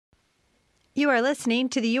You are listening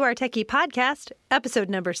to the You Are Techie podcast, episode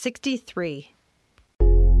number 63.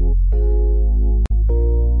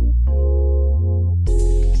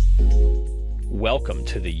 Welcome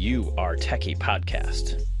to the You Are Techie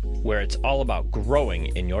podcast, where it's all about growing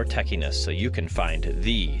in your techiness so you can find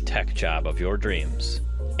the tech job of your dreams.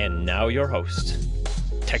 And now your host,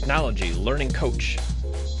 technology learning coach,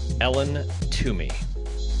 Ellen Toomey.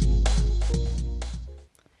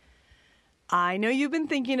 I know you've been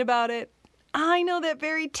thinking about it. I know that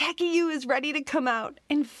very techie you is ready to come out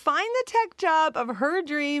and find the tech job of her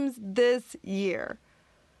dreams this year.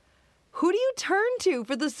 Who do you turn to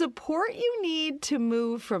for the support you need to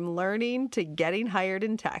move from learning to getting hired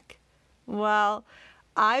in tech? Well,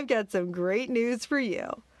 I've got some great news for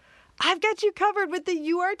you. I've got you covered with the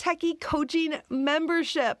You Are Techie coaching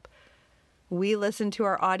membership. We listened to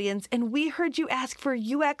our audience and we heard you ask for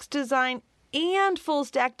UX design and full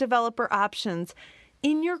stack developer options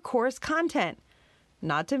in your course content.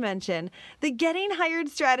 Not to mention the getting hired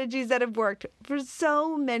strategies that have worked for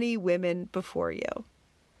so many women before you.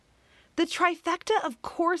 The trifecta of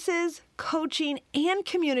courses, coaching, and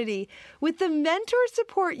community with the mentor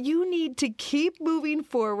support you need to keep moving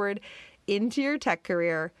forward into your tech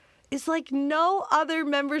career is like no other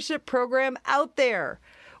membership program out there.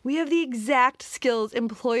 We have the exact skills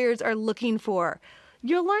employers are looking for.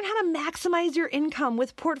 You'll learn how to maximize your income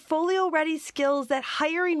with portfolio-ready skills that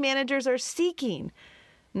hiring managers are seeking.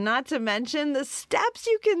 Not to mention the steps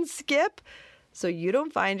you can skip so you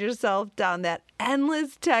don't find yourself down that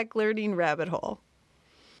endless tech learning rabbit hole.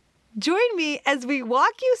 Join me as we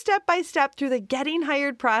walk you step by step through the getting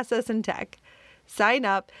hired process in tech. Sign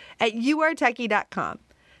up at youaretechie.com.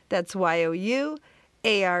 That's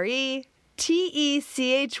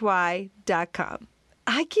youaretechy.com.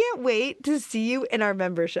 I can't wait to see you in our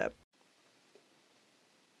membership.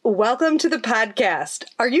 Welcome to the podcast.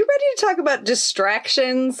 Are you ready to talk about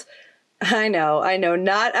distractions? I know,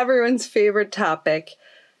 not everyone's favorite topic,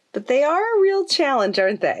 but they are a real challenge,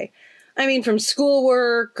 aren't they? I mean, from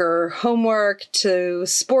schoolwork or homework to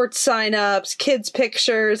sports signups, kids'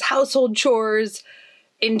 pictures, household chores,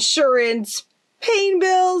 insurance, paying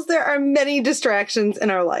bills, there are many distractions in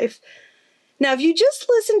our life. Now, if you just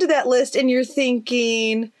listen to that list and you're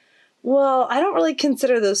thinking, well, I don't really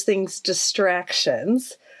consider those things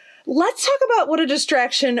distractions, let's talk about what a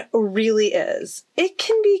distraction really is. It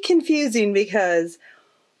can be confusing because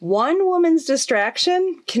one woman's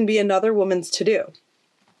distraction can be another woman's to-do.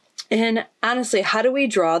 And honestly, how do we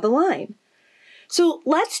draw the line? So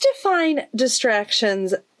let's define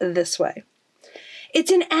distractions this way.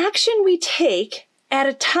 It's an action we take at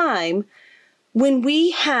a time when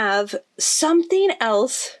we have something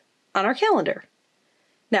else on our calendar.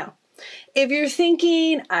 Now, if you're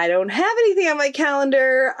thinking, I don't have anything on my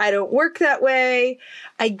calendar, I don't work that way,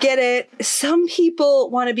 I get it. Some people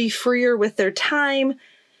want to be freer with their time.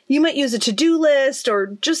 You might use a to-do list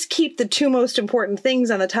or just keep the two most important things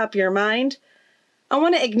on the top of your mind. I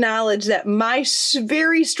want to acknowledge that my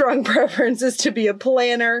very strong preference is to be a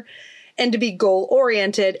planner and to be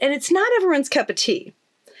goal-oriented, and it's not everyone's cup of tea.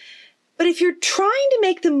 But if you're trying to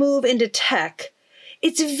make the move into tech,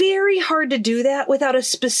 it's very hard to do that without a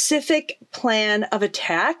specific plan of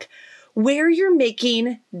attack where you're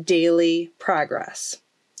making daily progress.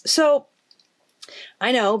 So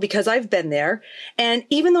I know because I've been there, and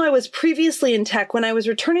even though I was previously in tech, when I was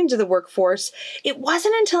returning to the workforce, it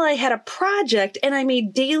wasn't until I had a project and I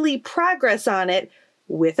made daily progress on it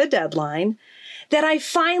with a deadline that I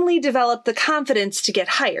finally developed the confidence to get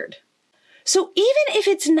hired. So even if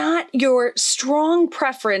it's not your strong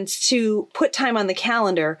preference to put time on the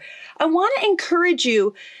calendar, I want to encourage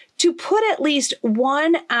you to put at least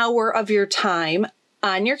 1 hour of your time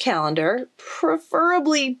on your calendar,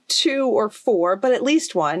 preferably 2 or 4, but at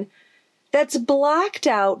least 1, that's blocked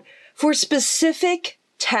out for specific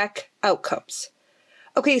tech outcomes.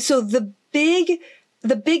 Okay, so the big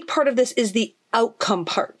part of this is the outcome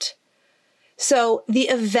part. So the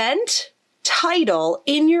event title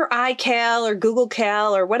in your iCal or Google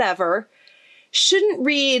Cal or whatever shouldn't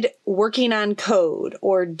read working on code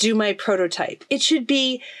or do my prototype. It should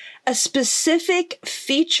be a specific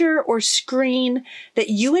feature or screen that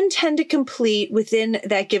you intend to complete within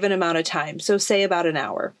that given amount of time. So say about an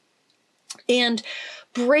hour. And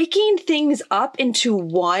breaking things up into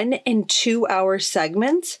 1 and 2 hour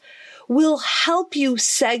segments will help you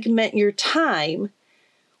segment your time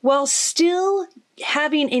while still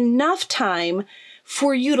having enough time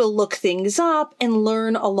for you to look things up and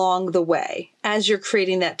learn along the way as you're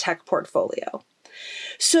creating that tech portfolio.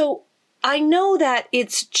 So I know that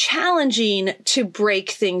it's challenging to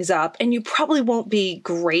break things up and you probably won't be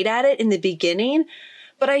great at it in the beginning,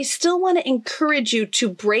 But I still want to encourage you to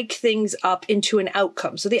break things up into an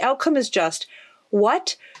outcome. So the outcome is just,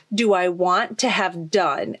 what do I want to have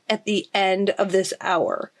done at the end of this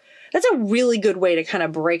hour? That's a really good way to kind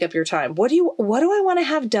of break up your time. What do I want to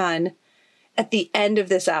have done at the end of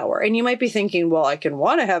this hour? And you might be thinking, well, I can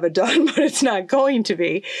want to have it done, but it's not going to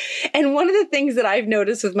be. And one of the things that I've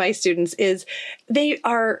noticed with my students is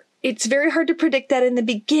it's very hard to predict that in the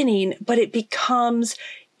beginning, but it becomes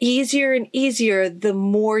easier and easier the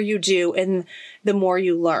more you do and the more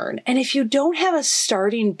you learn. And if you don't have a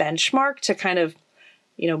starting benchmark to kind of,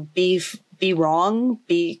 be wrong,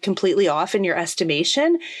 be completely off in your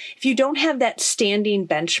estimation, if you don't have that standing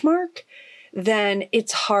benchmark, then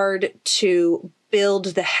it's hard to build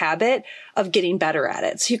the habit of getting better at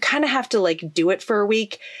it. So you kind of have to do it for a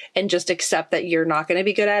week and just accept that you're not going to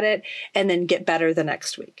be good at it and then get better the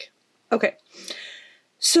next week. Okay.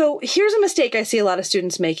 So here's a mistake I see a lot of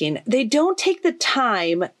students making. They don't take the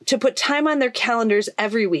time to put time on their calendars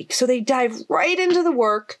every week. So they dive right into the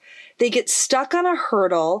work. They get stuck on a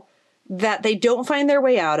hurdle that they don't find their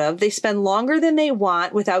way out of. They spend longer than they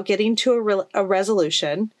want without getting to a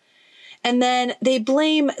resolution. And then they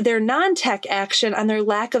blame their non-tech action on their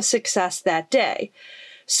lack of success that day.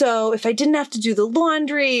 So if I didn't have to do the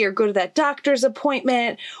laundry or go to that doctor's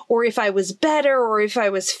appointment, or if I was better, or if I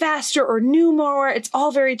was faster or knew more, it's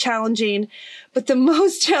all very challenging. But the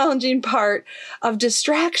most challenging part of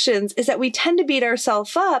distractions is that we tend to beat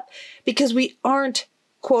ourselves up because we aren't,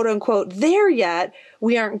 quote unquote, there yet.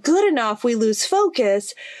 We aren't good enough. We lose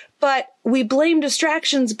focus, but we blame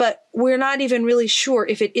distractions, but we're not even really sure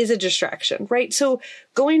if it is a distraction, right? So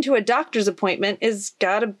going to a doctor's appointment is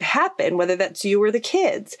gotta happen, whether that's you or the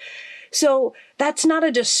kids. So that's not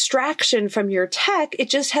a distraction from your tech.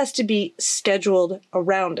 It just has to be scheduled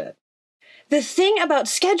around it. The thing about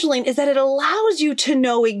scheduling is that it allows you to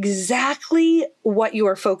know exactly what you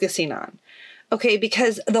are focusing on. Okay,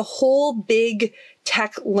 because the whole big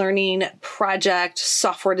tech learning project,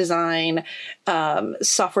 software design,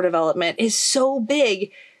 software development is so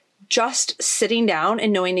big, just sitting down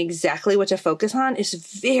and knowing exactly what to focus on is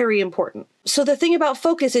very important. So the thing about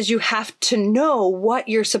focus is you have to know what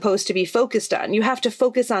you're supposed to be focused on. You have to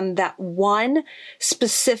focus on that one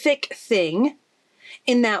specific thing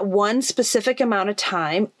in that one specific amount of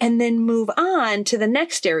time, and then move on to the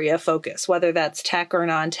next area of focus, whether that's tech or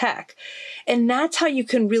non-tech. And that's how you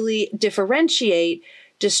can really differentiate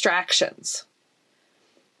distractions.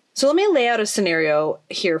 So let me lay out a scenario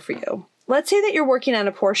here for you. Let's say that you're working on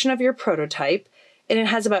a portion of your prototype and it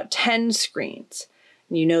has about 10 screens.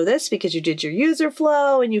 And you know this because you did your user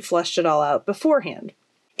flow and you flushed it all out beforehand.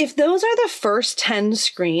 If those are the first 10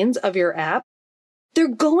 screens of your app, they're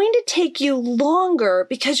going to take you longer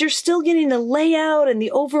because you're still getting the layout and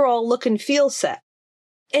the overall look and feel set.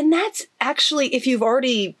 And that's actually, if you've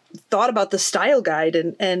already thought about the style guide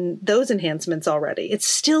and those enhancements already, it's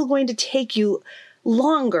still going to take you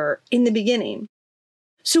longer in the beginning.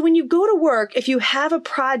 So when you go to work, if you have a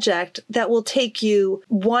project that will take you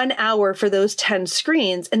 1 hour for those 10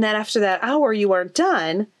 screens, and then after that hour you aren't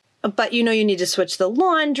done, but you need to switch the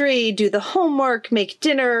laundry, do the homework, make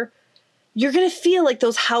dinner, you're going to feel like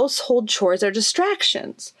those household chores are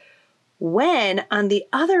distractions. When, on the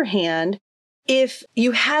other hand, if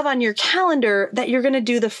you have on your calendar that you're going to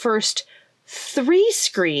do the first 3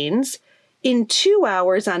 screens in 2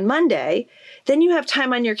 hours on Monday, then you have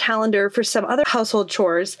time on your calendar for some other household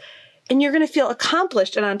chores, and you're going to feel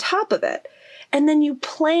accomplished and on top of it. And then you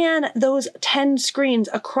plan those 10 screens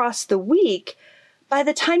across the week. By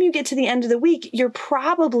the time you get to the end of the week, you're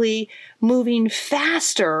probably moving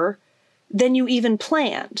faster than you even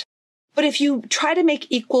planned. But if you try to make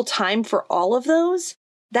equal time for all of those,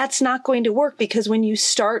 that's not going to work because when you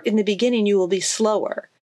start in the beginning, you will be slower.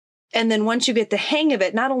 And then once you get the hang of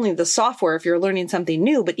it, not only the software, if you're learning something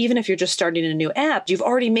new, but even if you're just starting a new app, you've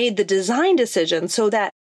already made the design decision so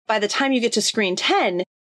that by the time you get to screen 10,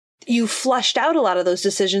 you flushed out a lot of those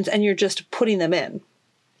decisions and you're just putting them in.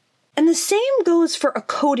 And the same goes for a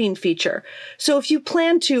coding feature. So if you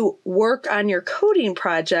plan to work on your coding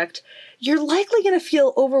project, you're likely going to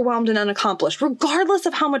feel overwhelmed and unaccomplished, regardless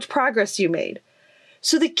of how much progress you made.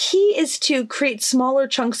 So the key is to create smaller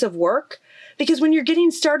chunks of work, because when you're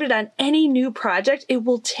getting started on any new project, it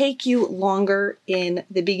will take you longer in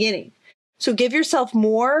the beginning. So give yourself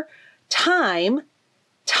more time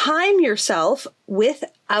yourself with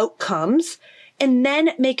outcomes, and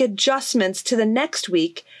then make adjustments to the next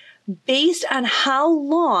week based on how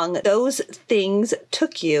long those things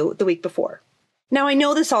took you the week before. Now, I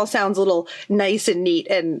know this all sounds a little nice and neat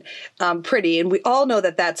and pretty, and we all know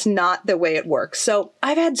that that's not the way it works. So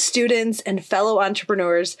I've had students and fellow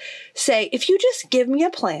entrepreneurs say, if you just give me a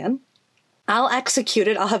plan, I'll execute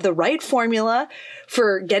it. I'll have the right formula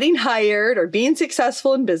for getting hired or being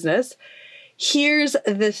successful in business. Here's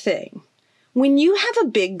the thing. When you have a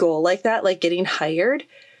big goal like that, like getting hired,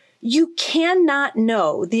 you cannot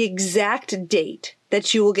know the exact date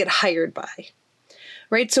that you will get hired by.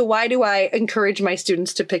 Right? So why do I encourage my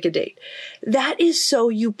students to pick a date? That is so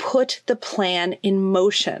you put the plan in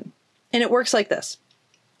motion. And it works like this.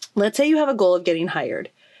 Let's say you have a goal of getting hired.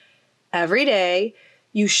 Every day,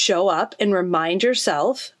 you show up and remind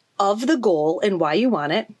yourself of the goal and why you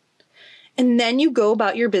want it. And then you go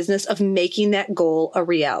about your business of making that goal a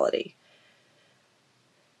reality.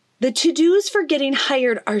 The to-dos for getting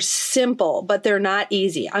hired are simple, but they're not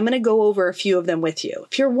easy. I'm going to go over a few of them with you.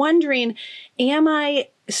 If you're wondering, am I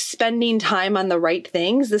spending time on the right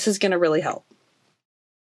things? This is going to really help.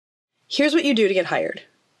 Here's what you do to get hired.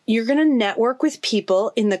 You're going to network with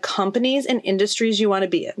people in the companies and industries you want to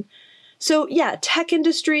be in. So yeah, tech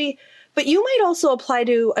industry, but you might also apply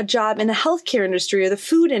to a job in the healthcare industry or the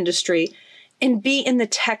food industry and be in the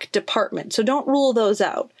tech department. So don't rule those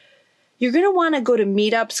out. You're going to want to go to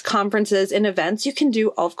meetups, conferences, and events. You can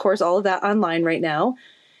do, of course, all of that online right now,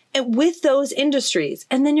 and with those industries.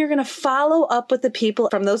 And then you're going to follow up with the people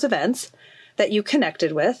from those events that you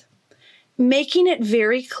connected with, making it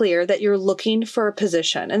very clear that you're looking for a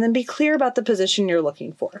position, and then be clear about the position you're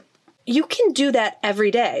looking for. You can do that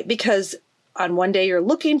every day because on one day you're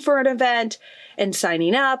looking for an event and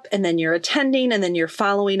signing up, and then you're attending, and then you're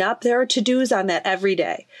following up. There are to-dos on that every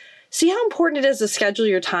day. See how important it is to schedule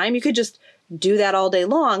your time? You could just do that all day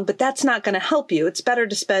long, but that's not going to help you. It's better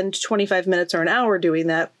to spend 25 minutes or an hour doing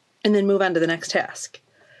that and then move on to the next task.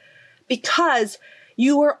 Because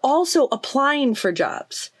you are also applying for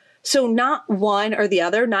jobs. So not one or the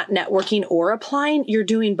other, not networking or applying, you're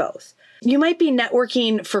doing both. You might be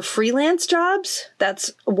networking for freelance jobs.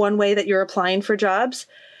 That's one way that you're applying for jobs.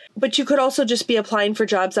 But you could also just be applying for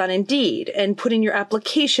jobs on Indeed and putting your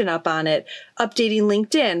application up on it, updating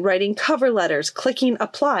LinkedIn, writing cover letters, clicking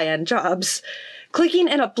apply on jobs. Clicking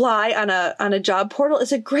and apply on a job portal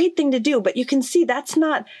is a great thing to do, but you can see that's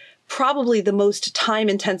not probably the most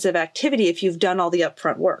time-intensive activity if you've done all the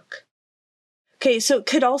upfront work. Okay, so it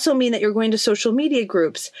could also mean that you're going to social media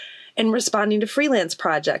groups and responding to freelance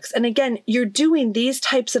projects. And again, you're doing these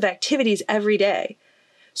types of activities every day.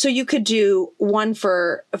 So you could do one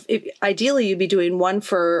for, ideally you'd be doing one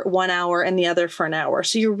for 1 hour and the other for an hour.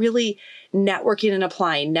 So you're really networking and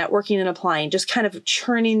applying, just kind of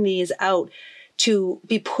churning these out to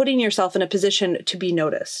be putting yourself in a position to be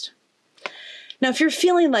noticed. Now, if you're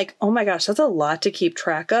feeling like, oh my gosh, that's a lot to keep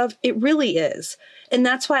track of, it really is. And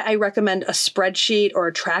that's why I recommend a spreadsheet or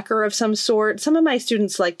a tracker of some sort. Some of my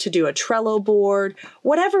students like to do a Trello board,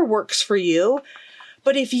 whatever works for you.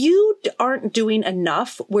 But if you aren't doing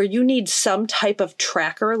enough where you need some type of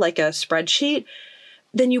tracker, like a spreadsheet,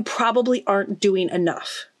 then you probably aren't doing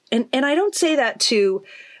enough. And I don't say that to,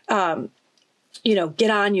 get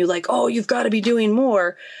on you like, oh, you've got to be doing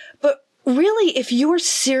more. But really, if you're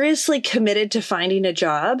seriously committed to finding a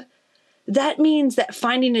job, that means that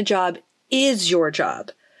finding a job is your job.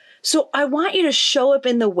 So I want you to show up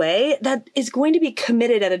in the way that is going to be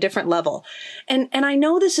committed at a different level. And I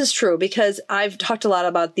know this is true because I've talked a lot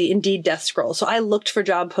about the Indeed death scroll. So I looked for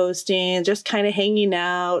job postings, just kind of hanging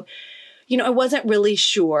out. I wasn't really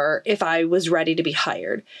sure if I was ready to be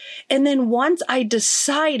hired. And then once I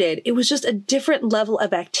decided, it was just a different level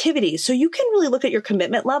of activity. So you can really look at your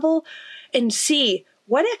commitment level and see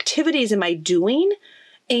what activities am I doing,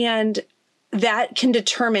 and that can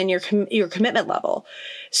determine your commitment level.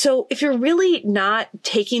 So if you're really not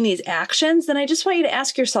taking these actions, then I just want you to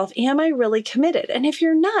ask yourself, am I really committed? And if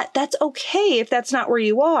you're not, that's okay if that's not where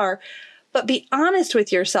you are, but be honest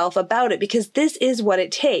with yourself about it because this is what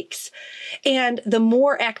it takes. And the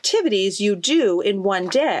more activities you do in one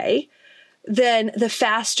day, then the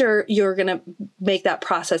faster you're going to make that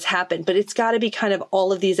process happen. But it's got to be kind of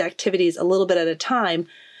all of these activities a little bit at a time,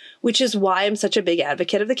 which is why I'm such a big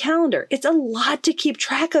advocate of the calendar. It's a lot to keep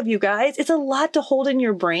track of, you guys. It's a lot to hold in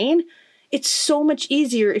your brain. It's so much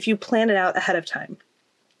easier if you plan it out ahead of time.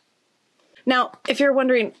 Now, if you're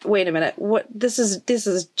wondering, wait a minute, what this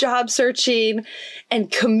is job searching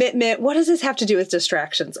and commitment. What does this have to do with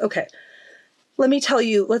distractions? Okay, let me tell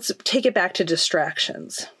you, let's take it back to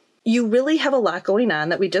distractions. You really have a lot going on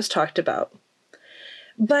that we just talked about,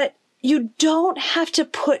 but you don't have to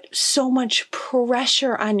put so much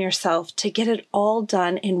pressure on yourself to get it all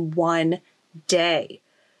done in one day.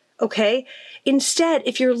 okay? Instead,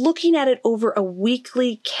 if you're looking at it over a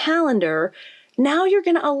weekly calendar, now you're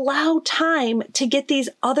going to allow time to get these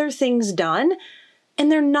other things done,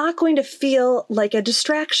 and they're not going to feel like a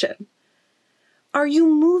distraction. Are you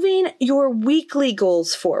moving your weekly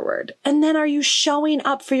goals forward? And then are you showing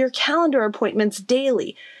up for your calendar appointments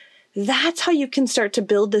daily? That's how you can start to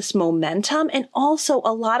build this momentum, and also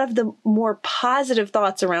a lot of the more positive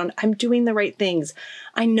thoughts around, I'm doing the right things.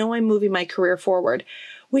 I know I'm moving my career forward,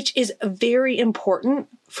 which is very important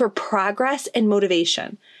for progress and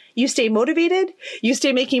motivation. You stay motivated, you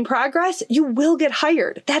stay making progress, you will get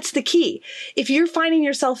hired. That's the key. If you're finding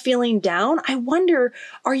yourself feeling down, I wonder,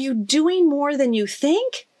 are you doing more than you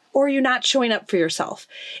think? Or are you not showing up for yourself?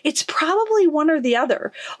 It's probably one or the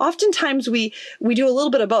other. Oftentimes we do a little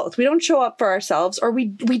bit of both. We don't show up for ourselves, or we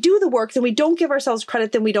do the work, then we don't give ourselves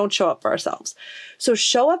credit, then we don't show up for ourselves. So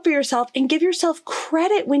show up for yourself and give yourself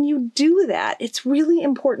credit when you do that. It's really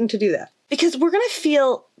important to do that, because we're going to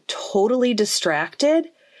feel totally distracted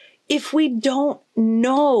if we don't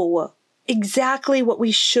know exactly what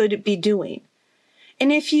we should be doing.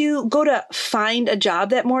 And if you go to find a job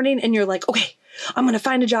that morning and you're like, okay, I'm going to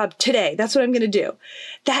find a job today. That's what I'm going to do.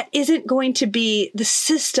 That isn't going to be the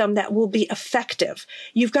system that will be effective.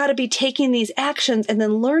 You've got to be taking these actions and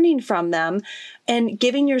then learning from them and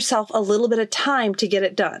giving yourself a little bit of time to get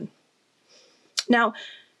it done. Now,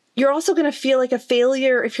 you're also going to feel like a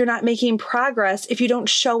failure if you're not making progress, if you don't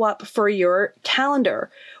show up for your calendar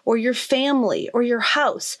or your family or your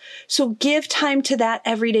house. So give time to that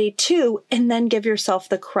every day too, and then give yourself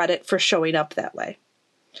the credit for showing up that way.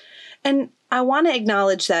 And I want to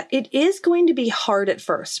acknowledge that it is going to be hard at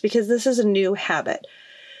first because this is a new habit.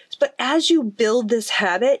 But as you build this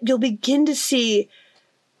habit, you'll begin to see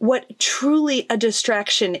what truly a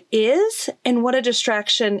distraction is and what a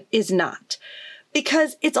distraction is not.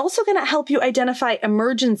 Because it's also going to help you identify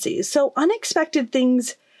emergencies. So unexpected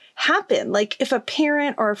things happen. Like if a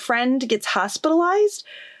parent or a friend gets hospitalized,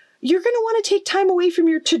 you're going to want to take time away from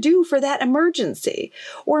your to-do for that emergency.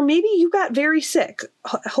 Or maybe you got very sick.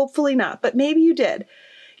 Hopefully not, but maybe you did.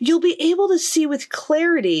 You'll be able to see with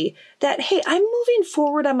clarity that, hey, I'm moving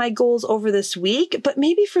forward on my goals over this week, but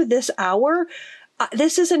maybe for this hour,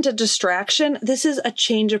 this isn't a distraction. This is a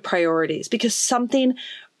change of priorities because something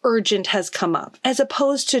urgent has come up, as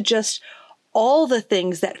opposed to just all the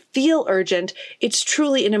things that feel urgent. It's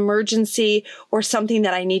truly an emergency or something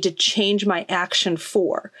that I need to change my action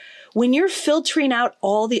for. When you're filtering out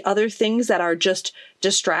all the other things that are just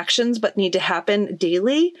distractions but need to happen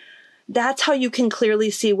daily, that's how you can clearly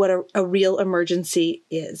see what a real emergency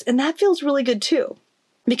is. And that feels really good too,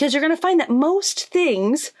 because you're going to find that most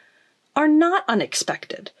things are not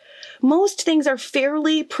unexpected. Most things are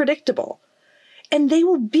fairly predictable, and they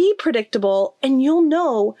will be predictable, and you'll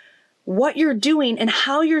know what you're doing and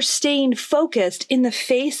how you're staying focused in the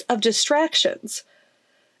face of distractions.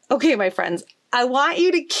 Okay, my friends, I want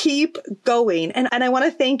you to keep going. And I want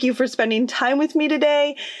to thank you for spending time with me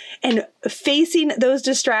today and facing those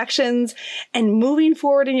distractions and moving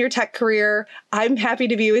forward in your tech career. I'm happy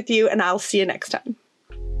to be with you, and I'll see you next time.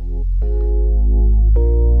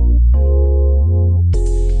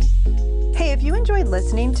 Hey, if you enjoyed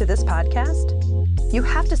listening to this podcast, you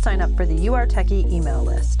have to sign up for the You Are Techie email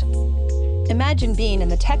list. Imagine being in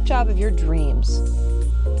the tech job of your dreams.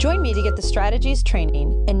 Join me to get the strategies,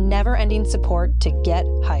 training, and never-ending support to get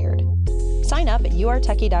hired. Sign up at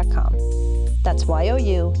youaretechy.com. That's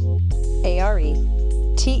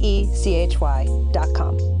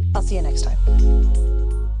youaretechy.com. I'll see you next time.